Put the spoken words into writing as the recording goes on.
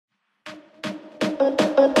We're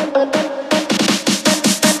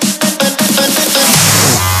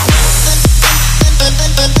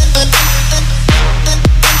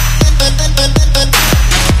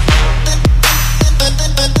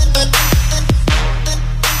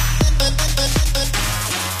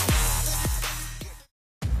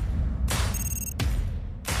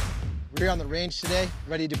here on the range today,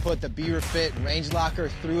 ready to put the BeaverFit range locker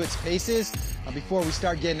through its paces. Before we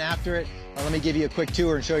start getting after it, let me give you a quick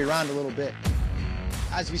tour and show you around a little bit.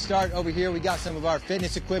 As we start over here, we got some of our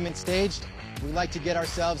fitness equipment staged. We like to get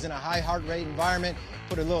ourselves in a high heart rate environment,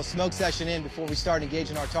 put a little smoke session in before we start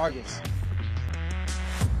engaging our targets.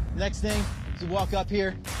 Next thing, as we walk up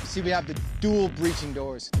here, you see we have the dual breaching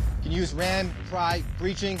doors. You can use ram, pry,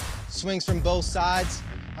 breaching, swings from both sides.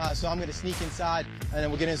 So I'm going to sneak inside and then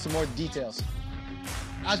we'll get into some more details.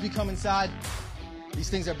 As we come inside, these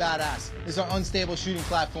things are badass. This is our unstable shooting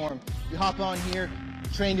platform. You hop on here,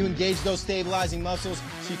 train to engage those stabilizing muscles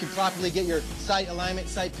so you can properly get your sight alignment,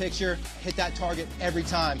 sight picture, hit that target every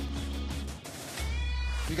time.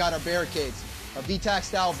 We got our barricades, our VTAC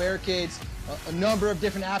style barricades, a number of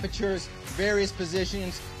different apertures, various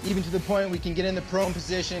positions, even to the point we can get in the prone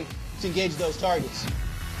position to engage those targets.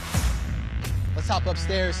 Let's hop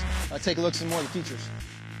upstairs, take a look at some more of the features.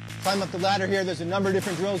 Climb up the ladder here, there's a number of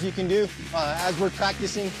different drills you can do as we're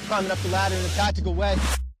practicing climbing up the ladder in a tactical way.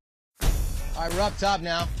 All right, we're up top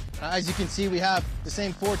now. As you can see, we have the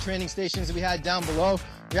same 4 training stations that we had down below.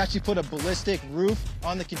 We actually put a ballistic roof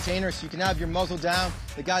on the container so you can have your muzzle down.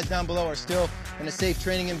 The guys down below are still in a safe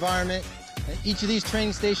training environment. And each of these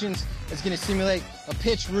training stations is going to simulate a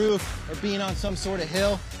pitched roof or being on some sort of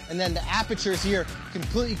hill. And then the apertures here,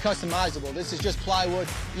 completely customizable. This is just plywood,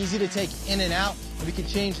 easy to take in and out. We can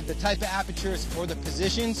change the type of apertures or the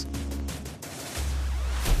positions.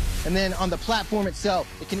 And then on the platform itself,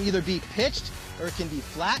 it can either be pitched or it can be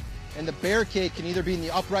flat. And the barricade can either be in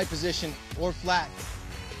the upright position or flat.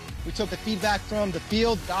 We took the feedback from the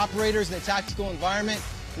field, the operators in the tactical environment.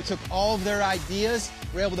 We took all of their ideas,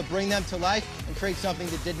 were able to bring them to life and create something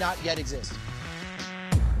that did not yet exist.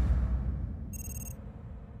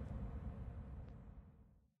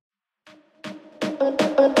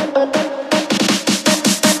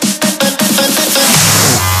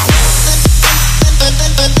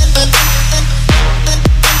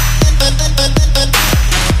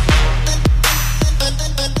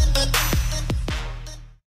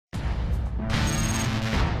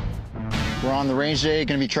 We're on the range today,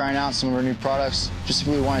 going to be trying out some of our new products. Just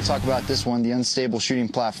simply want to talk about this one, the unstable shooting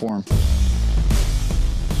platform.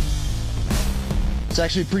 It's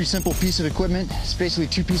actually a pretty simple piece of equipment. It's basically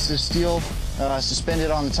 2 pieces of steel suspended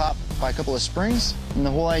on the top by a couple of springs. And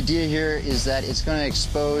the whole idea here is that it's going to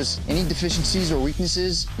expose any deficiencies or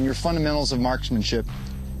weaknesses in your fundamentals of marksmanship.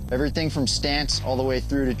 Everything from stance all the way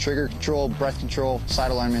through to trigger control, breath control, sight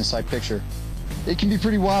alignment, and sight picture. It can be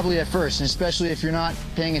pretty wobbly at first, and especially if you're not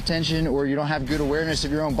paying attention or you don't have good awareness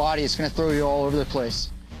of your own body, it's going to throw you all over the place.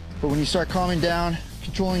 But when you start calming down,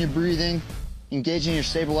 controlling your breathing, engaging your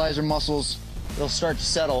stabilizer muscles, they'll start to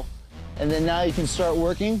settle. And then now you can start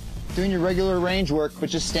working, doing your regular range work, but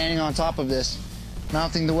just standing on top of this,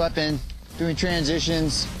 mounting the weapon, doing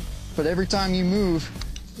transitions. But every time you move,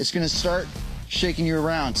 it's going to start shaking you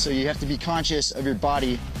around, so you have to be conscious of your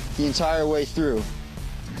body the entire way through.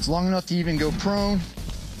 It's long enough to even go prone.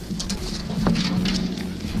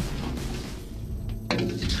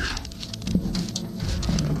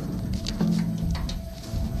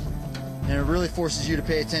 And it really forces you to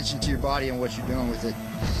pay attention to your body and what you're doing with it.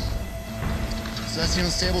 So that's the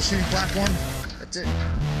unstable shooting platform. That's it.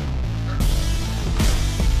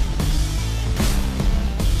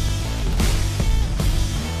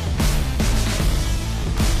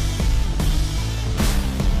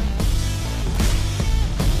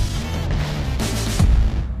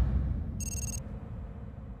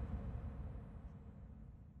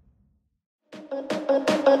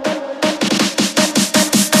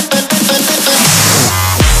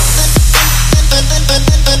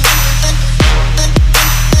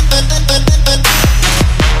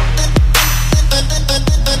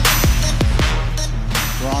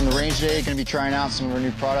 Today, going to be trying out some of our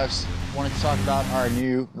new products. Wanted to talk about our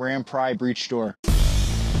new ram pry breech door.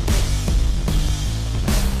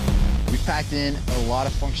 We've packed in a lot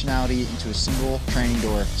of functionality into a single training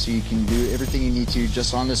door, so you can do everything you need to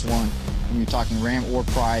just on this one when you're talking ram or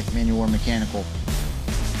pry, manual or mechanical.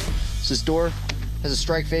 So this door has a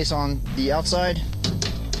strike face on the outside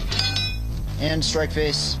and strike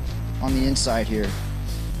face on the inside here.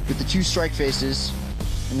 With the 2 strike faces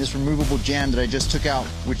and this removable jamb that I just took out,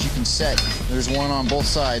 which you can set. There's one on both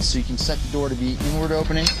sides, so you can set the door to be inward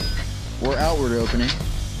opening or outward opening.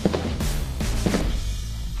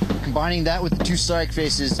 Combining that with the two strike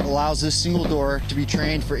faces allows this single door to be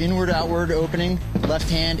trained for inward-outward opening, left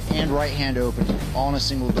hand and right hand opening, all in a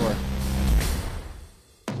single door.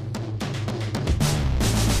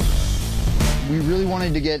 We really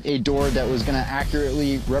wanted to get a door that was going to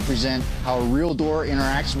accurately represent how a real door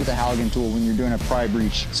interacts with a Halligan tool when you're doing a pry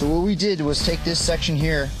breach. So what we did was take this section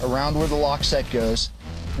here around where the lock set goes,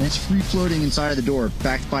 and it's free floating inside of the door,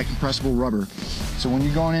 backed by compressible rubber. So when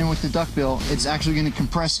you're going in with the duckbill, it's actually going to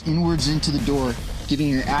compress inwards into the door, giving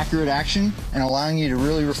you accurate action and allowing you to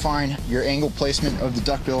really refine your angle placement of the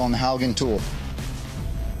duckbill on the Halligan tool.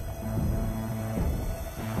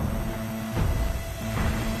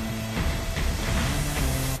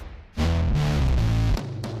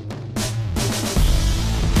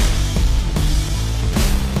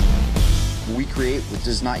 We create what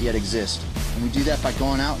does not yet exist. And we do that by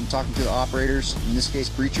going out and talking to the operators, in this case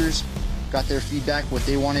breachers, got their feedback, what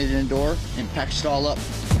they wanted in a door, and packaged it all up.